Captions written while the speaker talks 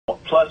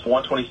plus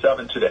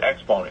 127 to the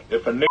exponent.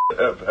 If a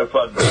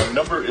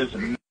number is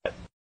net.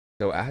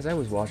 So as I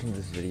was watching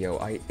this video,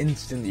 I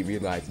instantly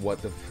realized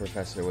what the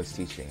professor was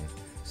teaching.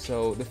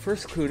 So the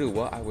first clue to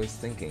what I was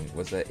thinking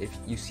was that if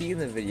you see in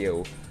the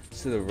video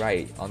to the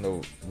right, on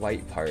the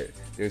right part,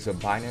 there's a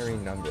binary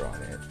number on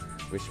it,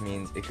 which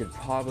means it could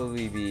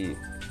probably be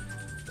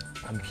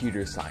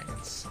computer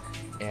science.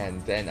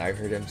 And then I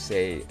heard him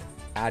say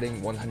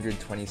adding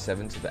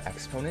 127 to the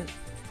exponent,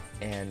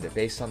 and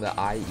based on the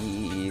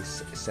IEEE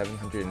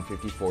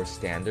 754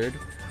 standard,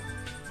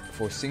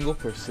 for single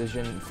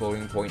precision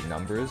floating point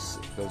numbers,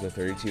 those are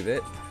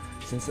 32-bit,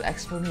 since the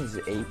exponent is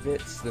 8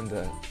 bits, then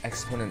the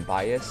exponent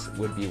bias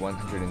would be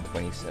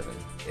 127.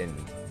 And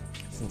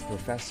since the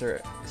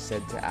professor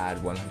said to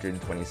add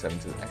 127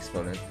 to the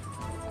exponent,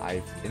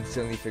 I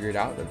instantly figured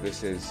out that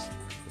this is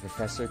the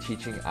professor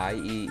teaching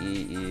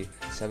IEEE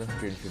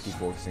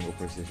 754 single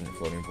precision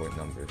floating point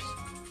numbers.